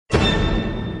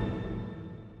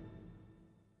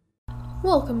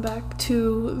Welcome back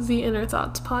to the Inner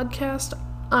Thoughts podcast.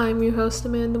 I'm your host,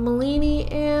 Amanda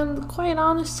Malini, and quite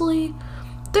honestly,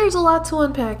 there's a lot to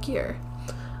unpack here.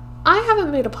 I haven't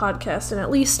made a podcast in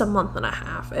at least a month and a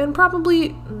half, and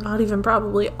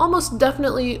almost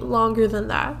definitely longer than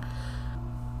that.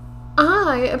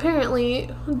 I apparently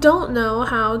don't know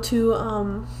how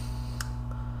to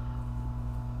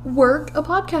work a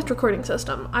podcast recording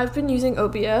system. I've been using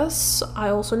OBS. I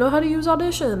also know how to use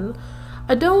Audition.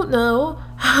 I don't know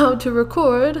how to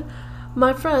record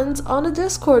my friends on a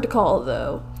Discord call,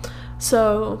 though.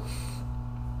 So,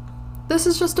 this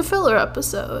is just a filler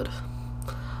episode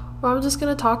where I'm just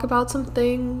going to talk about some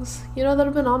things, that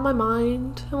have been on my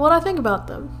mind and what I think about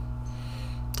them.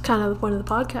 It's kind of the point of the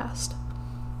podcast.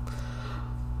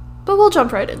 But we'll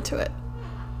jump right into it.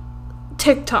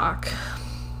 TikTok.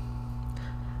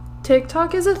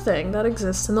 TikTok is a thing that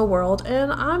exists in the world,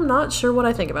 and I'm not sure what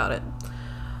I think about it.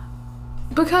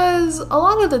 Because a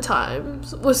lot of the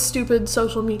times with stupid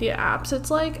social media apps,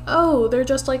 it's like, oh, they're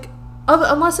just like,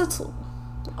 unless it's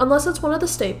one of the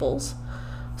staples.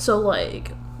 So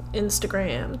like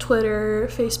Instagram, Twitter,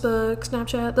 Facebook,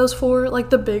 Snapchat, those four, like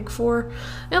the big four.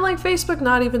 And like Facebook,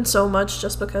 not even so much,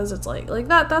 just because it's like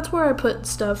that's where I put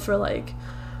stuff for like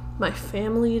my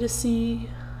family to see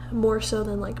more so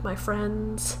than like my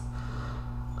friends.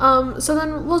 So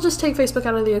then we'll just take Facebook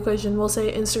out of the equation. We'll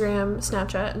say Instagram,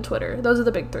 Snapchat, and Twitter. Those are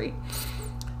the big three.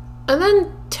 And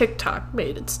then TikTok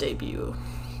made its debut.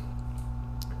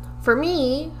 For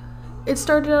me, it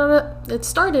started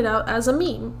out as a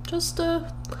meme. Just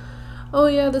oh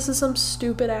yeah, this is some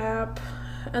stupid app.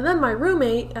 And then my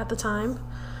roommate at the time,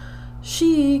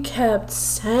 she kept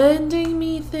sending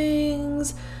me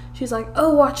things. She's like,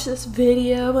 oh, watch this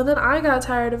video. And then I got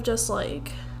tired of just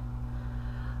like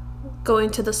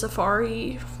going to the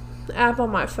Safari app on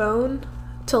my phone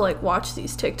to like watch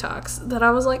these TikToks, that I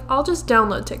was like, I'll just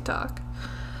download TikTok.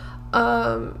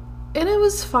 And it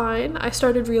was fine. I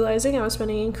started realizing I was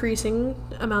spending increasing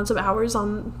amounts of hours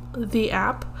on the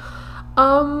app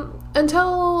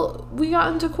until we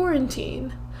got into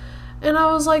quarantine. And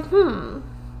I was like, I'm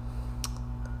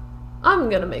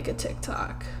gonna make a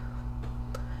TikTok.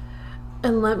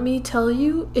 And let me tell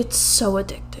you, it's so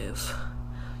addictive.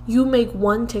 You make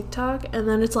one TikTok, and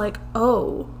then it's like,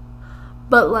 oh,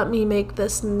 but let me make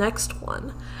this next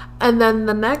one. And then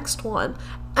the next one.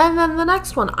 And then the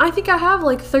next one. I think I have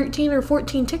like 13 or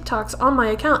 14 TikToks on my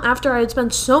account after I had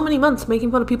spent so many months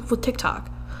making fun of people with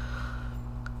TikTok.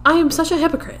 I am such a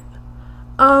hypocrite.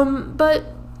 But,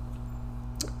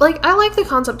 like, I like the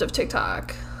concept of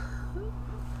TikTok.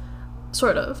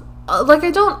 Sort of. I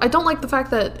don't like the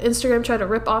fact that Instagram tried to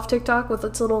rip off TikTok with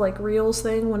its little, like, Reels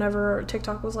thing whenever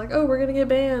TikTok was like, oh, we're gonna get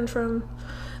banned from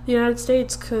the United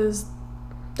States because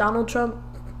Donald Trump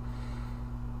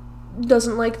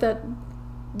doesn't like that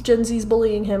Gen Z's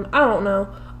bullying him. I don't know.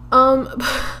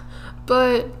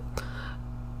 But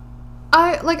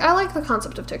I like the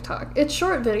concept of TikTok. It's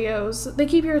short videos. They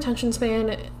keep your attention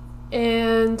span,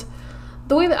 and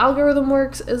the way the algorithm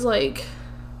works is, like,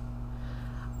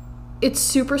 it's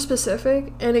super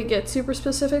specific, and it gets super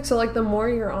specific, so, like, the more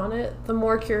you're on it, the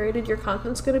more curated your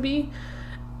content's gonna be.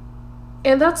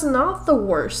 And that's not the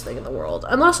worst thing in the world,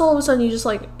 unless all of a sudden you just,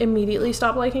 like, immediately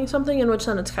stop liking something, in which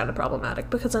then it's kind of problematic,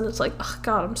 because then it's like, oh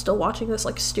god, I'm still watching this,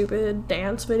 like, stupid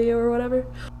dance video or whatever.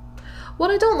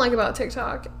 What I don't like about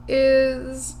TikTok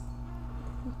is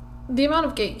the amount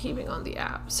of gatekeeping on the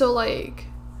app. So, like,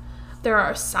 there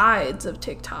are sides of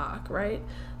TikTok, right?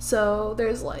 So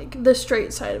there's like the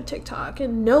straight side of TikTok,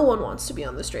 and no one wants to be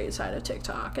on the straight side of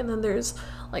TikTok. And then there's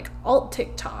like alt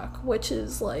TikTok, which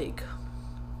is like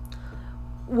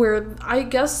where, I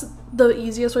guess the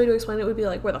easiest way to explain it would be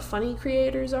like where the funny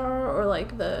creators are, or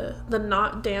like the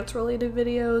not dance related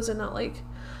videos, and not like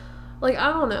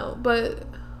I don't know, but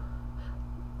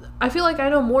I feel like I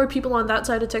know more people on that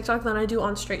side of TikTok than I do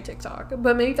on straight TikTok.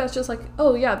 But maybe that's just like,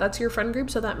 oh yeah, that's your friend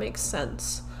group, so that makes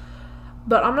sense.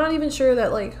 But I'm not even sure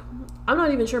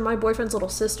my boyfriend's little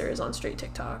sister is on straight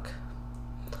TikTok.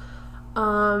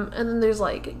 And then there's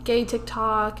like gay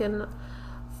TikTok, and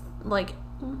like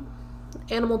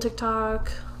animal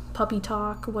TikTok, puppy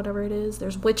talk, whatever it is.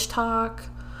 There's witch talk,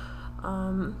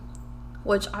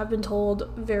 which I've been told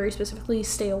very specifically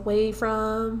stay away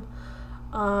from.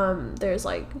 There's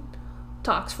like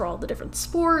talks for all the different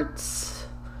sports.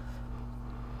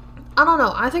 I don't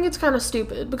know. I think it's kind of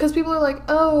stupid because people are like,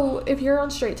 oh, if you're on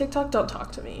straight TikTok, don't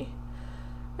talk to me.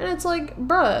 And it's like,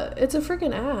 bruh, it's a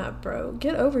freaking app, bro.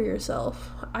 Get over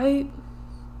yourself. I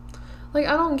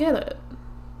don't get it.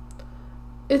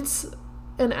 It's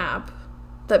an app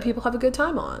that people have a good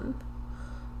time on.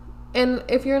 And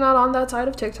if you're not on that side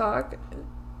of TikTok,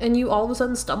 and you all of a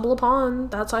sudden stumble upon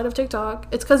that side of TikTok,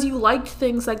 it's because you liked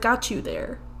things that got you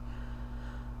there.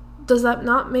 Does that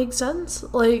not make sense?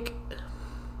 Like,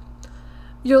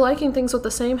 you're liking things with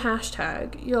the same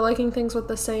hashtag, you're liking things with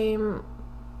the same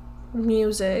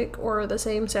music or the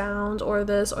same sound or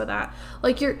this or that.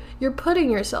 Like, you're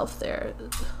putting yourself there,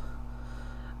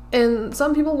 and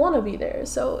some people want to be there.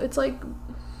 So it's like,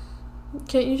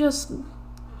 can't you just,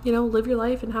 live your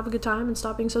life and have a good time and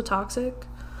stop being so toxic?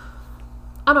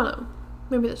 I don't know,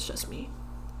 maybe that's just me,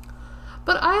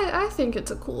 but I think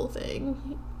it's a cool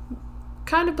thing,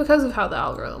 kind of because of how the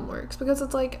algorithm works, because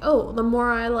it's like, oh, the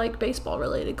more I like baseball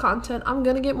related content, I'm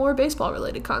gonna get more baseball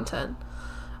related content.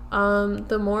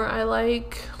 The more I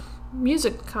like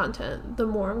music content, the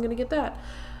more I'm gonna get that.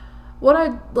 What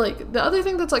I like, the other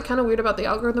thing that's like kind of weird about the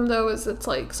algorithm though is it's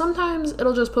like sometimes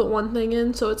it'll just put one thing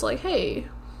in, so it's like, hey,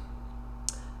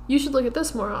 you should look at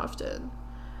this more often,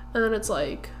 and then it's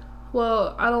like,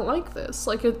 well, I don't like this.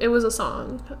 Like, it was a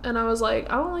song, and I was like,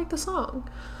 I don't like the song,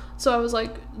 so I was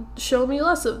like, show me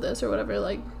less of this or whatever.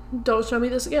 Like, don't show me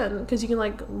this again, because you can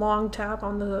like long tap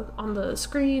on the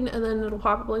screen, and then it'll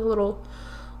pop up like a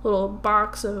little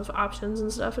box of options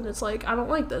and stuff, and it's like, I don't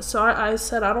like this. So I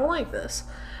said I don't like this,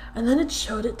 and then it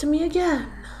showed it to me again,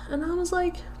 and I was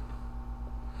like,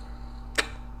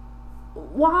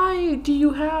 why do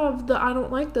you have the I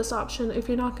don't like this option if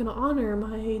you're not going to honor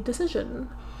my decision?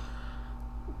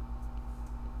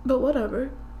 But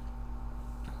whatever.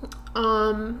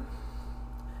 And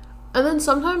then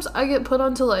sometimes I get put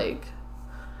onto like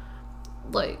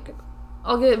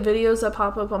I'll get videos that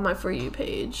pop up on my For You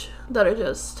page that are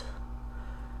just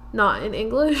not in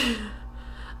English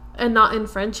and not in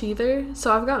French either.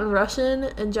 So I've gotten Russian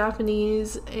and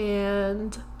Japanese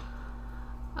and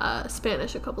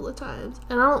Spanish a couple of times,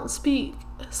 and I don't speak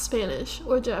Spanish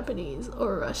or Japanese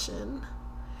or Russian.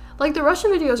 Like, the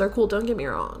Russian videos are cool, don't get me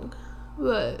wrong,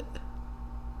 but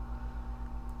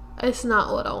it's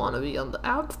not what I want to be on the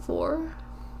app for.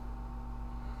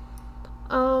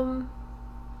 I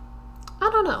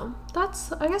don't know.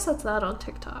 I guess that's that on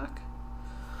TikTok.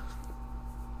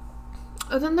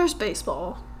 And then there's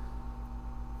baseball.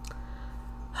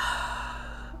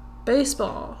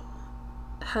 Baseball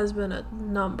has been a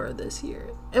number this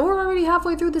year, and we're already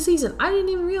halfway through the season. I didn't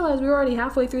even realize we were already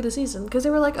halfway through the season, because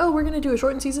they were like, oh, we're gonna do a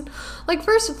shortened season. Like,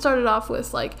 first it started off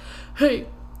with like, hey,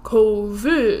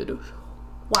 COVID,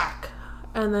 whack,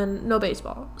 and then no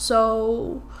baseball.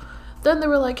 So then they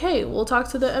were like, hey, we'll talk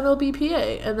to the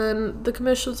MLBPA, and then the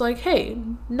commission was like, hey,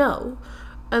 no,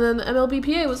 and then the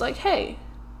MLBPA was like, hey,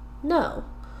 no,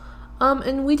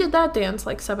 and we did that dance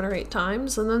like 7 or 8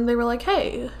 times, and then they were like,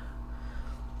 hey,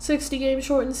 60 game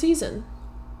shortened season,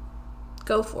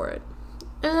 go for it.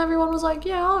 And everyone was like,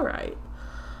 yeah, all right.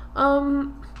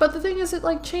 But the thing is, it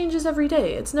like changes every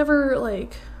day. It's never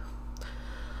like,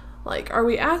 are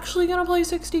we actually gonna play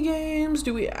 60 games?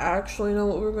 Do we actually know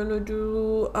what we're gonna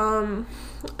do? And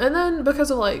then because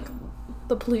of like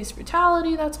the police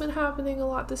brutality that's been happening a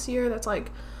lot this year, that's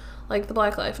like the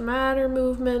Black Lives Matter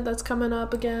movement that's coming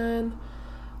up again.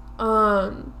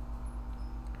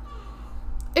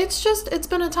 It's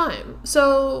been a time.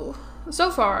 So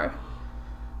far,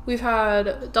 we've had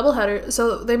doubleheaders.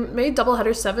 So they made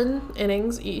doubleheaders 7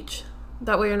 innings each.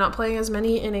 That way you're not playing as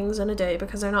many innings in a day,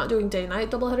 because they're not doing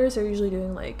day-night doubleheaders. They're usually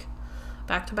doing like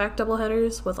back-to-back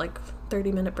doubleheaders with like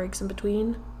 30-minute breaks in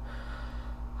between.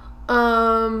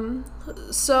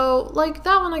 So like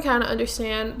that one I kind of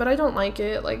understand, but I don't like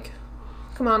it. Like,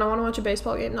 come on, I want to watch a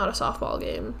baseball game, not a softball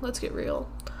game. Let's get real.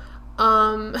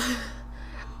 And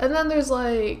then there's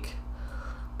like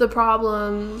the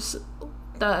problems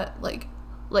that like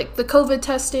the COVID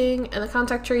testing and the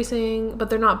contact tracing, but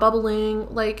they're not bubbling.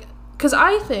 Like, because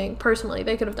I think personally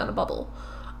they could have done a bubble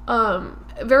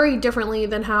very differently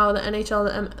than how the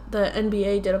NHL, the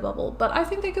NBA did a bubble, but I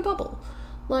think they could bubble.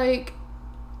 Like,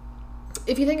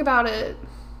 if you think about it,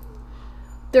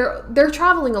 they're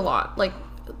traveling a lot. Like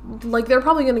they're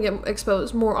probably going to get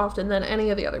exposed more often than any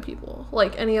of the other people,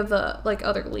 like any of the like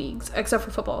other leagues, except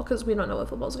for football, because we don't know what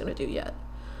football's going to do yet.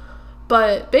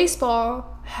 But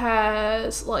baseball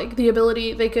has like the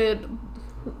ability, they could,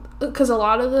 because a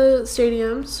lot of the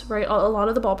stadiums, right, a lot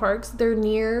of the ballparks, they're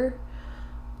near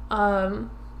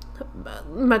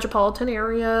metropolitan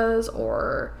areas,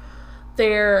 or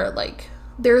they're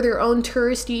their own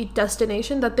touristy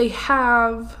destination that they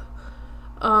have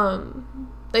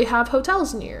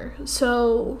hotels near.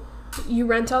 So you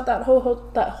rent out that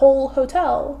whole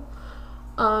hotel,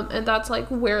 and that's like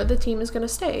where the team is going to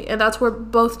stay, and that's where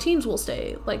both teams will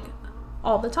stay like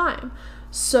all the time.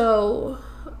 So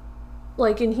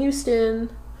like in Houston,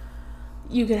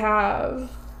 you could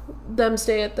have them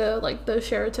stay at the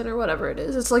Sheraton or whatever it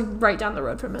is. It's like right down the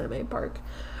road from Minute Maid Park.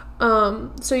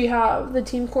 So you have the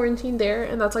team quarantined there,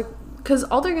 and that's like, because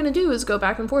all they're gonna do is go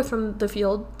back and forth from the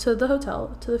field to the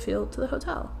hotel, to the field to the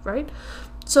hotel, right?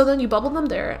 So then you bubble them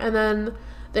there, and then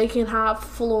they can have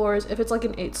floors if it's like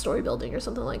an 8-story building or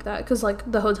something like that, because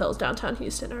like the hotels downtown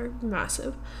Houston are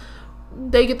massive.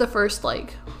 They get the first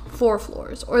like 4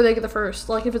 floors, or they get the first,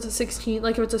 like if it's a 16,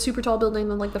 like if it's a super tall building,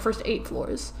 then like the first 8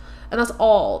 floors, and that's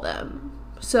all them.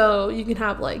 So you can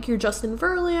have like your Justin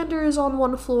Verlanders on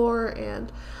one floor,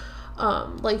 and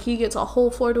like he gets a whole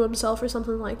floor to himself or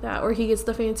something like that, or he gets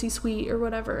the fancy suite or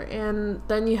whatever, and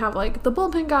then you have like the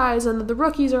bullpen guys and the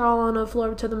rookies are all on a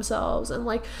floor to themselves, and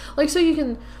like so you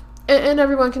can, and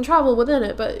everyone can travel within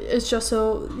it, but it's just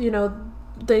so, you know,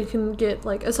 they can get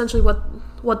like essentially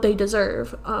what they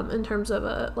deserve in terms of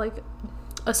a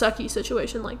sucky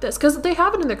situation like this, because they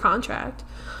have it in their contract.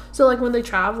 So like when they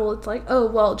travel, it's like, oh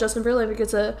well, Justin Verlander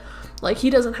gets he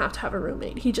doesn't have to have a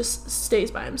roommate, he just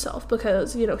stays by himself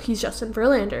because, you know, he's Justin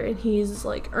Verlander and he's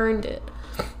like earned it.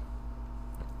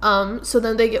 So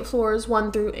then they get floors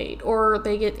 1 through 8, or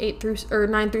they get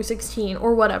 9 through 16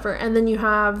 or whatever, and then you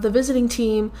have the visiting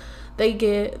team, they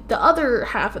get the other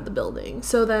half of the building,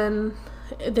 so then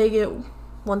they get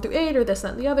 1 through 8 or this,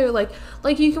 that, and the other, like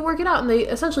you can work it out, and they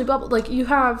essentially bubble, like you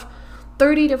have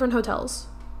 30 different hotels,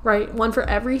 right, one for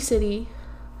every city,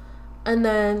 and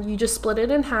then you just split it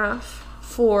in half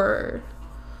for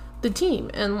the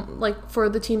team, and like for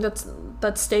the team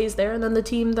that stays there, and then the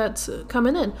team that's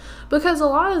coming in, because a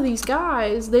lot of these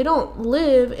guys, they don't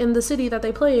live in the city that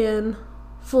they play in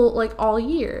full like all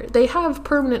year. They have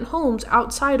permanent homes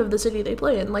outside of the city they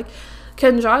play in. Like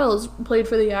Ken Giles played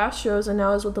for the Astros and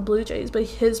now is with the Blue Jays, but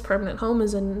his permanent home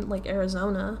is in like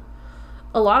Arizona.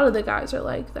 A lot of the guys are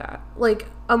like that. Like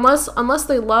unless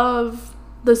they love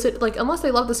the city, like unless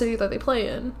they love the city that they play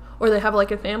in, or they have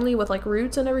like a family with like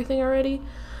roots and everything already,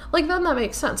 like then that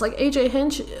makes sense. Like AJ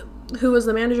Hinch, who was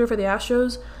the manager for the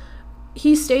Astros,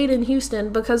 he stayed in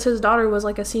Houston because his daughter was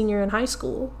like a senior in high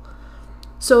school.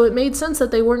 So it made sense that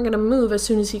they weren't going to move as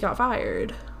soon as he got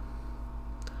fired.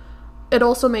 It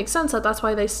also makes sense that that's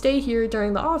why they stay here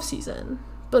during the off season,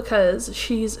 because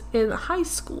she's in high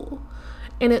school.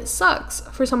 And it sucks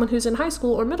for someone who's in high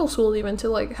school or middle school even to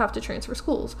like have to transfer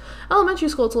schools. Elementary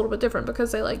school, it's a little bit different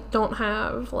because they like don't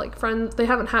have like friends. They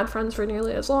haven't had friends for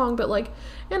nearly as long, but like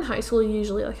in high school you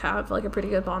usually like have like a pretty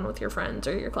good bond with your friends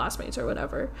or your classmates or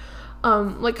whatever.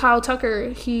 Like Kyle Tucker,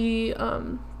 he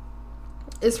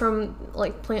is from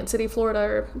like Plant City, Florida,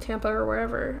 or Tampa or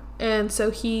wherever, and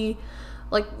so he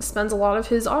like spends a lot of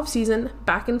his off season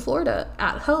back in Florida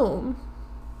at home,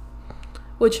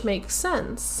 which makes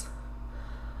sense.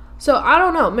 So I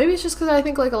don't know, maybe it's just because I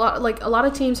think like a lot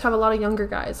of teams have a lot of younger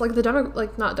guys, like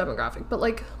not demographic, but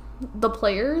like the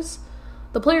player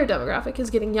demographic is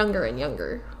getting younger and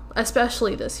younger,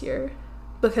 especially this year,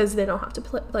 because they don't have to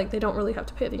play, like they don't really have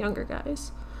to pay the younger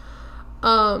guys.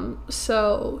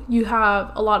 So you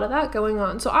have a lot of that going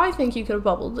on. So I think you could have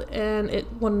bubbled and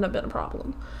it wouldn't have been a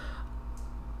problem.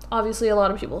 Obviously a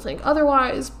lot of people think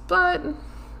otherwise, but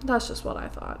that's just what I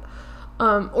thought.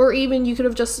 Or even you could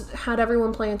have just had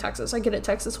everyone play in Texas. I get it,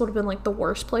 Texas would have been like the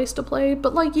worst place to play,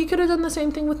 but like you could have done the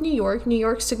same thing with New York. New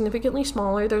York's significantly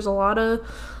smaller. There's a lot of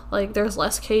like, there's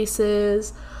less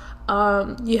cases.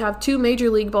 You have 2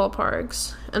 major league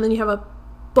ballparks, and then you have a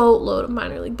boatload of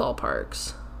minor league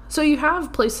ballparks. So you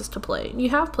have places to play. You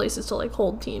have places to like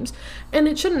hold teams, and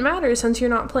it shouldn't matter since you're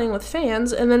not playing with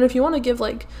fans. And then if you want to give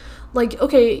like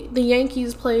okay, the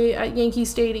Yankees play at Yankee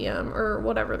Stadium or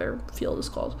whatever their field is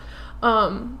called.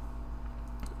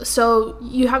 So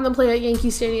you have them play at Yankee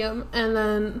Stadium, and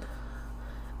then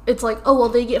it's like, oh well,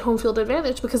 they get home field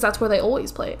advantage because that's where they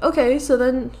always play. Okay, so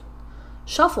then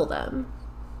shuffle them.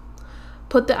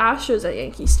 Put the Astros at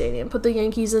Yankee Stadium, put the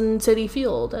Yankees in Citi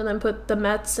Field, and then put the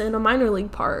Mets in a minor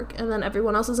league park, and then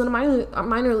everyone else is in a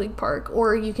minor league park.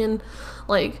 Or you can,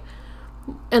 like,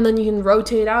 and then you can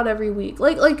rotate out every week.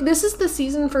 Like this is the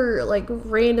season for, like,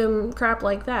 random crap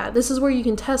like that. This is where you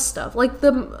can test stuff. Like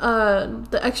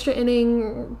the extra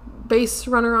inning base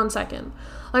runner on second.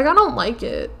 Like, I don't like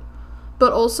it,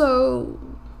 but also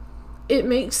it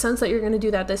makes sense that you're going to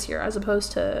do that this year as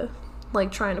opposed to like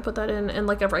trying to put that in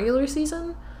like a regular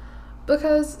season,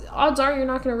 because odds are you're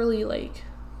not going to really, like,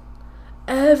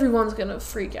 everyone's going to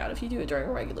freak out if you do it during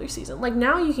a regular season. Like,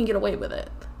 now you can get away with it.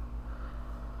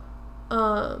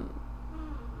 I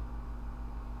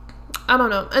don't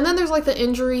know. And then there's like the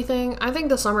injury thing. I think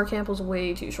the summer camp was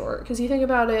way too short, because you think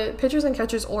about it, pitchers and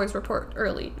catchers always report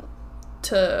early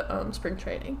to spring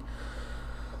training,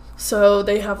 so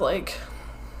they have like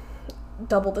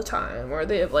double the time, or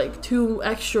they have like 2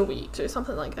 extra weeks or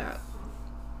something like that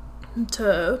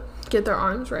to get their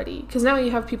arms ready. Because now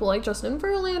you have people like Justin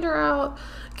Verlander out.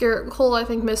 Garrett Cole, I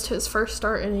think, missed his first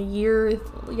start in a year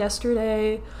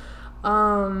yesterday.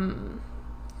 Madison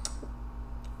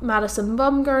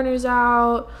Bumgarner's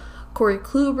out. Corey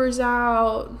Kluber's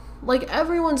out. Like,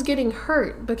 everyone's getting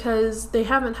hurt because they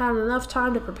haven't had enough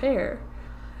time to prepare.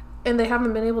 And they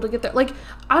haven't been able to get there. Like,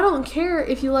 I don't care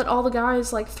if you let all the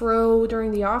guys, like, throw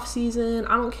during the off season.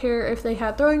 I don't care if they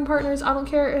had throwing partners. I don't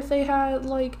care if they had,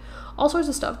 like, all sorts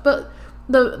of stuff. But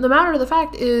the matter of the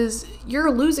fact is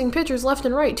you're losing pitchers left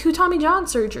and right to Tommy John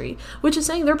surgery, which is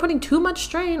saying they're putting too much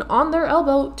strain on their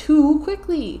elbow too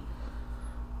quickly.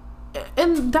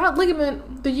 And that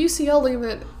ligament, the UCL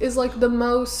ligament, is, like,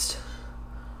 that's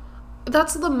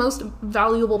the most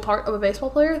valuable part of a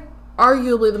baseball player.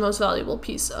 Arguably the most valuable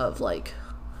piece of, like,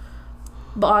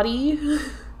 body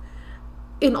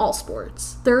in all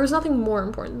sports. There is nothing more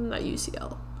important than that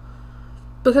UCL.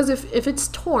 Because if it's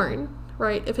torn,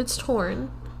 right, if it's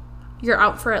torn, you're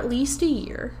out for at least a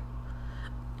year.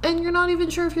 And you're not even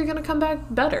sure if you're going to come back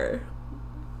better.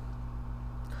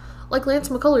 Like, Lance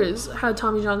McCullers had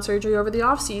Tommy John surgery over the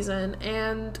offseason,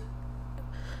 and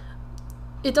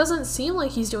it doesn't seem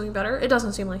like he's doing better. It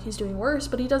doesn't seem like he's doing worse,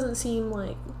 but he doesn't seem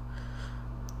like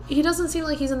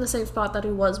he's in the same spot that he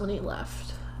was when he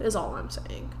left, is all I'm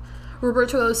saying.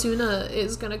 Roberto Osuna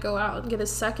is going to go out and get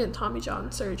his second Tommy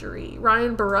John surgery.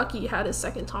 Ryan Barucki had his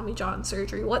second Tommy John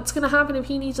surgery. What's going to happen if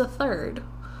he needs a third?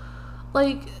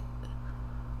 Like,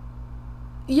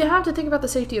 you have to think about the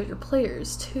safety of your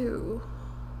players, too.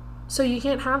 So you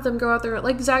can't have them go out there,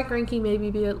 like, Zach Greinke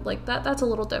maybe be like that. That's a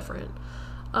little different.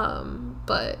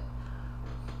 But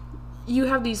you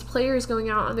have these players going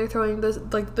out and they're throwing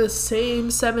the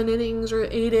same 7 innings or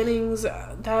 8 innings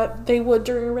that they would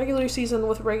during a regular season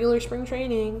with regular spring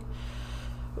training.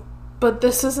 But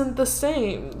this isn't the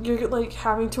same. You're, like,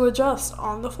 having to adjust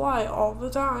on the fly all the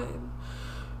time.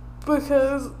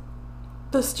 Because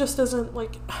this just isn't,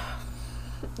 like,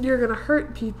 you're going to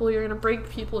hurt people, you're going to break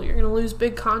people, you're going to lose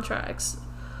big contracts.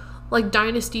 Like,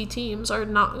 dynasty teams are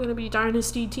not going to be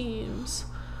dynasty teams.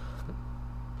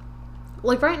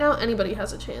 Like, right now, anybody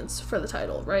has a chance for the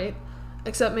title, right?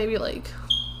 Except maybe, like,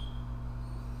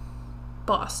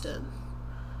 Boston.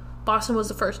 Boston was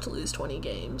the first to lose 20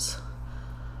 games.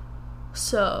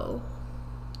 So,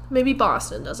 maybe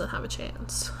Boston doesn't have a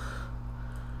chance.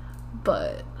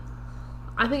 But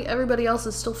I think everybody else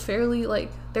is still fairly,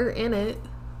 like, they're in it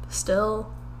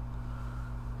still.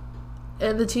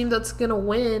 And the team that's going to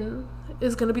win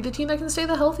is going to be the team that can stay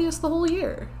the healthiest the whole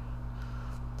year.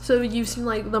 So you've seen,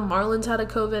 like, the Marlins had a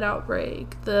COVID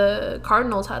outbreak. The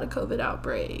Cardinals had a COVID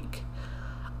outbreak.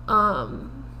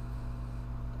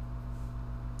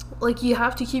 Like, you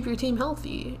have to keep your team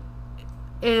healthy.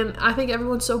 And I think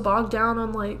everyone's so bogged down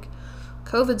on, like,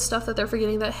 COVID stuff that they're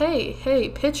forgetting that, hey,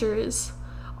 pitchers,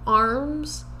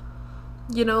 arms,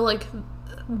 you know, like,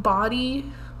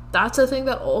 body, that's a thing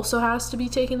that also has to be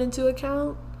taken into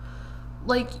account.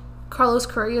 Like, Carlos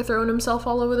Correa throwing himself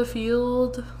all over the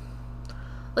field.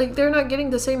 Like, they're not getting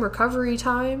the same recovery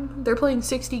time. They're playing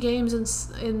 60 games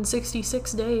in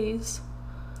 66 days.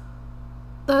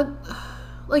 That,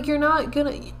 like, you're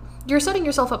setting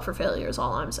yourself up for failure is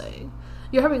all I'm saying.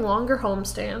 You're having longer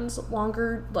homestands,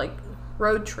 longer, like,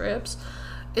 road trips.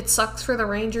 It sucks for the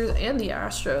Rangers and the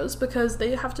Astros because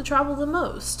they have to travel the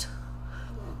most.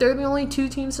 They're the only 2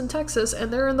 teams in Texas,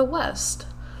 and they're in the West.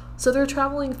 So they're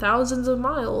traveling thousands of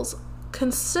miles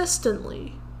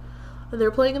consistently. And they're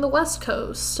playing in the West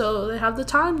Coast, so they have the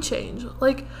time change.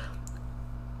 Like,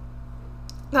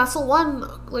 that's the one,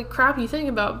 like, crappy thing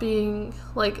about being,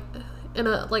 like, in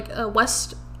a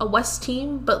West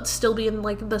team, but still be in,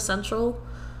 like, the Central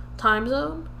time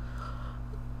zone.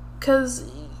 Because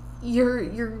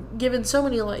you're given so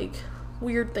many, like,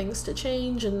 weird things to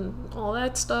change and all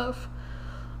that stuff.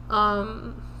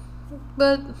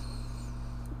 But,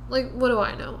 like, what do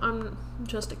I know? I'm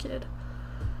just a kid.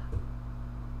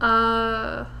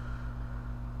 And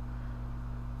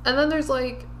then there's,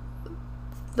 like,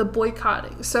 the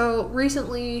boycotting. So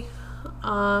recently,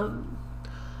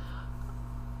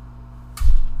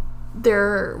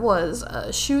 there was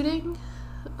a shooting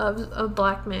of a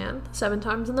black man 7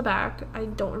 times in the back. I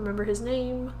don't remember his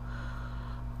name,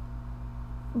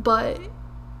 but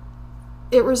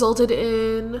it resulted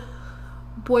in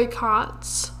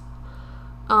boycotts.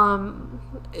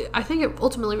 I think it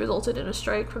ultimately resulted in a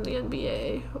strike from the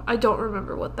NBA. I don't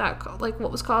remember what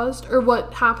was caused or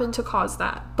what happened to cause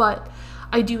that, but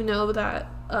I do know that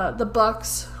the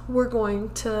Bucks were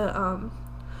going to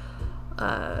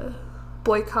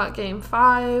boycott Game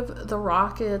 5. The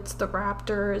Rockets, the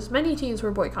Raptors, many teams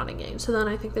were boycotting games. So then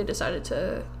I think they decided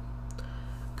to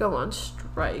go on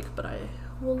strike, but I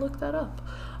will look that up.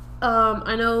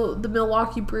 I know the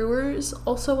Milwaukee Brewers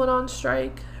also went on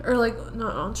strike, or like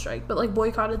not on strike, but like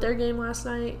boycotted their game last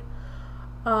night.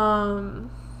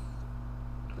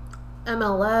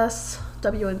 MLS,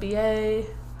 WNBA.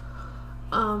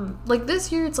 Like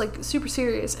this year it's like super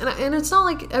serious, and it's not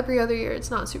like every other year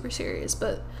it's not super serious,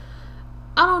 but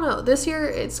I don't know, this year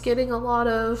it's getting a lot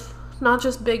of not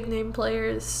just big name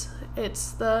players,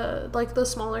 it's the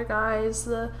smaller guys,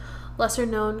 the lesser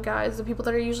known guys, the people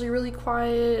that are usually really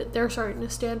quiet, they're starting to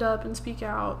stand up and speak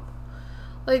out.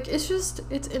 Like, it's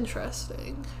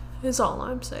interesting is all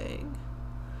I'm saying.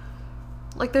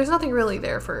 Like, there's nothing really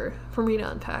there for me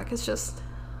to unpack. It's just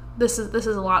this is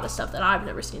a lot of stuff that I've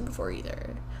never seen before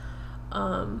either.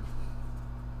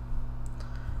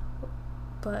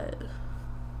 But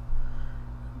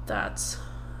that's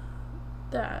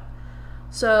that.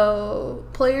 So,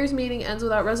 players' meeting ends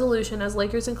without resolution as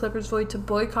Lakers and Clippers vote to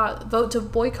boycott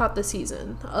the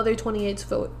season. Other 28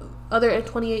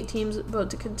 teams vote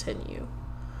to continue.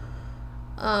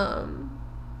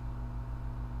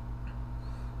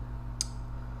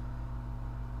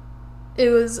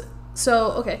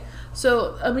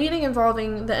 So a meeting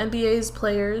involving the NBA's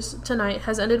players tonight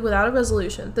has ended without a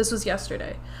resolution. This was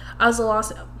yesterday,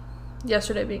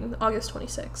 yesterday being August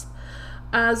 26th.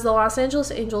 As the Los Angeles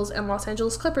Angels and Los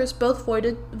Angeles Clippers both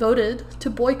voted to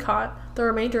boycott the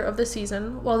remainder of the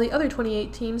season, while the other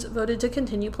 28 teams voted to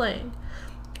continue playing.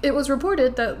 It was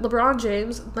reported that LeBron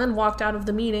James then walked out of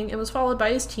the meeting and was followed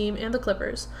by his team and the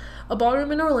Clippers. A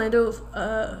ballroom in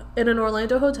an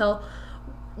Orlando hotel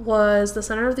was the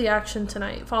center of the action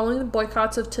tonight, following the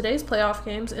boycotts of today's playoff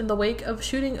games in the wake of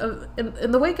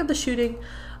the shooting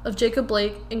of Jacob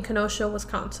Blake in Kenosha,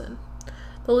 Wisconsin.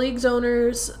 The league's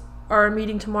owners are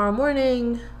meeting tomorrow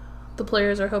morning. The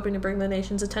players are hoping to bring the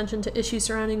nation's attention to issues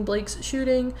surrounding Blake's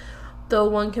shooting, though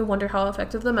one can wonder how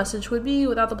effective the message would be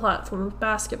without the platform of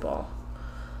basketball.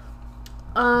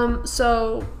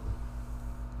 So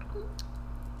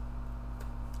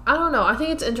I don't know. I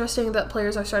think it's interesting that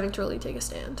players are starting to really take a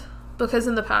stand, because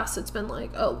in the past it's been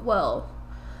like, oh, well,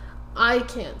 I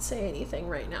can't say anything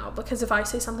right now, because if I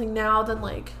say something now, then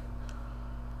like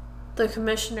the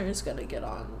commissioner is going to get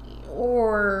on me,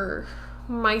 or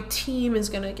my team is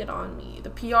going to get on me, the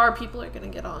PR people are going to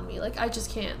get on me. Like, I just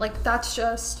can't. Like, that's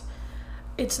just,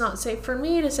 it's not safe for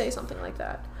me to say something like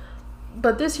that.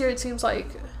 But this year it seems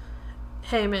like,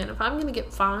 hey man, if I'm going to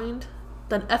get fined,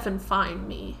 then effing fine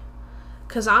me,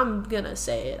 because I'm going to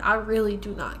say it. I really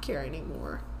do not care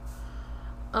anymore.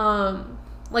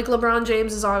 Like, LeBron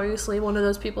James is obviously one of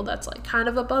those people that's like kind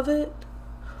of above it,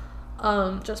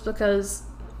 just because,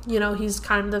 you know, he's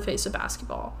kind of the face of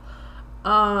basketball.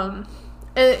 And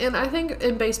I think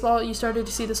in baseball, you started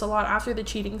to see this a lot after the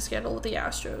cheating scandal with the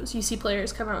Astros. You see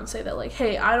players come out and say that, like,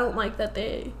 hey, I don't like that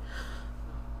they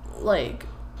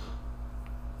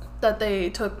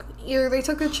took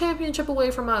the championship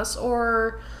away from us,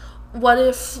 or what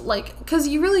if, like, because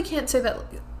you really can't say that,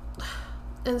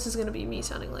 and this is going to be me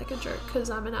sounding like a jerk because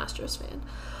I'm an Astros fan,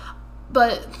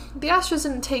 but the Astros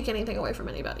didn't take anything away from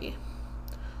anybody.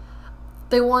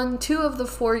 They won 2 of the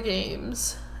 4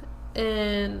 games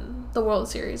in the World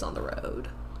Series on the road.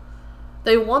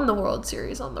 They won the World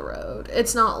Series on the road.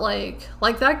 It's not like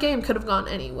that game could have gone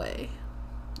anyway.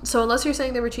 So unless you're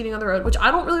saying they were cheating on the road, which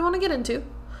I don't really want to get into,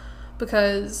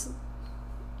 because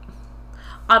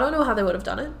I don't know how they would have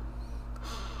done it,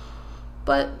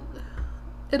 but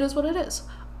it is what it is.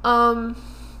 But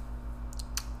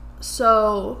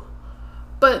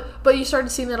you started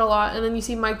seeing that a lot, and then you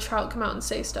see Mike Trout come out and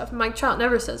say stuff. Mike Trout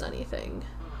never says anything.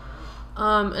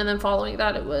 And then following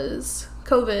that, it was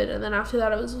COVID, and then after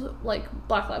that, it was like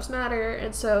Black Lives Matter.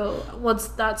 And so once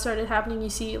that started happening, you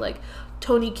see like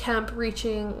Tony Kemp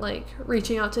reaching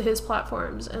out to his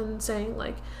platforms and saying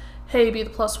like, hey, be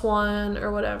the +1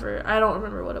 or whatever. I don't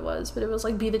remember what it was, but it was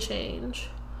like, be the change.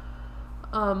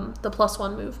 The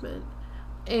 +1 movement.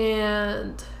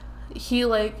 And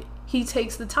he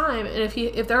takes the time, and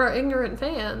if there are ignorant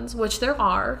fans, which there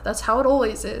are, that's how it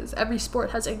always is. Every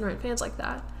sport has ignorant fans like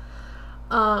that.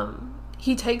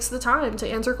 He takes the time to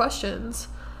answer questions.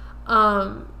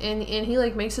 And he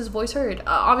like makes his voice heard.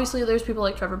 Obviously there's people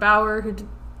like Trevor Bauer who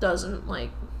doesn't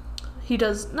like, he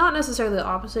does not necessarily the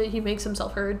opposite. He makes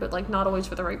himself heard, but like not always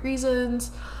for the right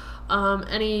reasons.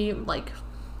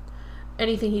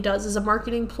 Anything he does is a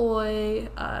marketing ploy.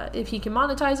 If he can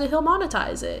monetize it, he'll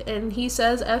monetize it. And he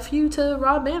says F you to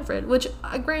Rob Manfred, which,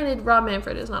 granted, Rob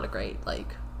Manfred is not a great,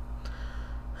 like,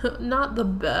 not the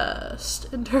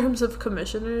best in terms of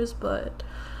commissioners, but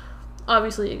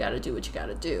obviously you gotta do what you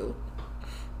gotta do.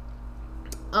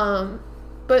 But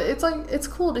it's like, it's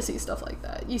cool to see stuff like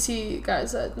that. You see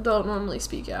guys that don't normally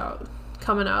speak out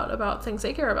coming out about things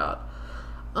they care about,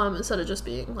 instead of just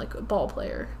being like a ball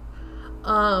player.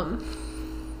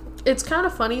 It's kind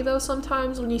of funny though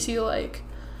sometimes when you see like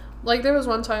there was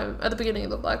one time at the beginning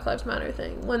of the Black Lives Matter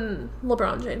thing when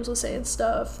LeBron James was saying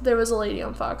stuff. There was a lady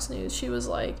on Fox News. She was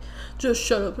like, "Just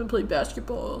shut up and play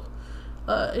basketball,"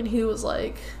 and he was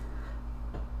like,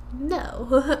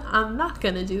 "No, I'm not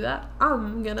gonna do that.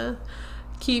 I'm gonna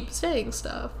keep saying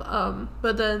stuff."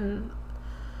 But then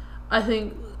I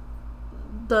think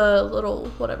the little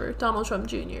whatever Donald Trump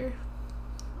Jr.,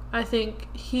 I think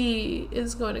he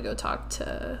is going to go talk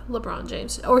to LeBron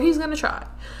James, or he's going to try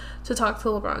to talk to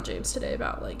LeBron James today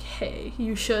about like, hey,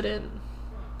 you shouldn't,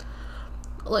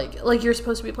 like you're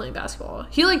supposed to be playing basketball.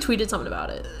 He like tweeted something about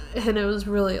it, and it was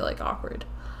really like awkward.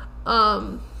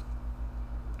 But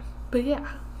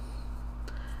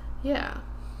yeah,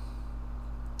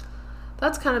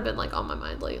 that's kind of been like on my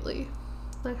mind lately.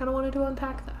 I kind of wanted to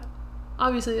unpack that.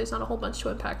 Obviously, there's not a whole bunch to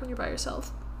unpack when you're by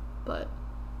yourself, but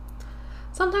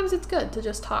sometimes it's good to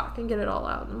just talk and get it all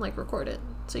out and like record it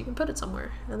so you can put it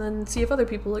somewhere and then see if other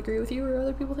people agree with you or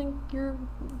other people think you're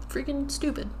freaking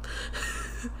stupid.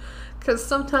 Because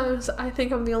sometimes I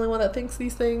think I'm the only one that thinks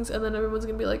these things, and then everyone's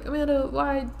gonna be like, "Amanda,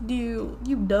 why do you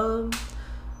dumb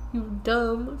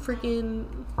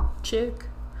freaking chick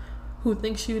who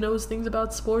thinks she knows things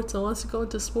about sports and wants to go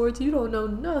into sports, you don't know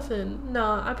nothing."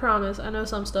 Nah, I promise, I know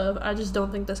some stuff. I just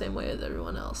don't think the same way as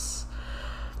everyone else.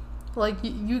 Like,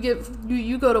 you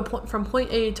go to from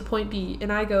point A to point B, and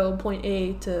I go point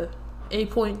A to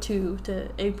A.2 to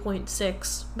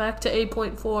A.6, back to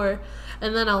A.4,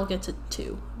 and then I'll get to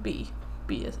 2, B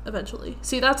eventually.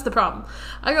 See, that's the problem.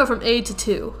 I go from A to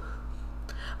 2.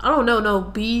 I don't know no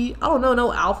B. I don't know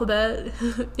no alphabet.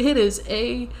 It is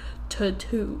A to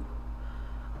 2.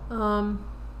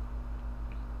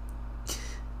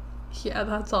 Yeah,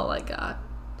 that's all I got.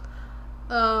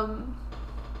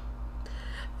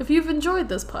 If you've enjoyed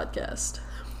this podcast,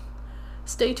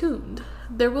 stay tuned.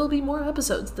 There will be more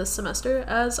episodes this semester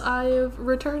as I've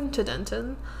returned to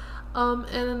Denton,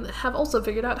 and have also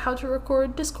figured out how to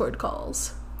record Discord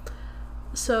calls.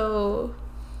 So,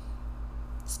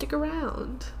 stick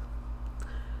around.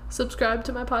 Subscribe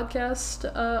to my podcast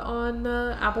on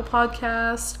Apple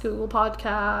Podcast, Google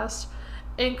Podcast,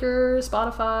 Anchor,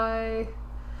 Spotify,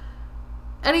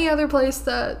 any other place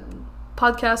that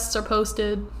podcasts are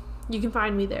posted. You can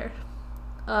find me there.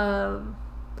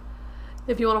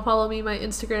 If you want to follow me, my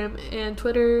Instagram and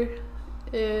Twitter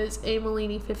is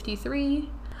Malini53.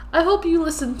 I hope you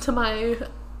listen to my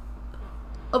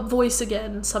voice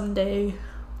again someday.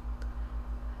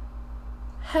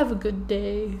 Have a good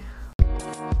day.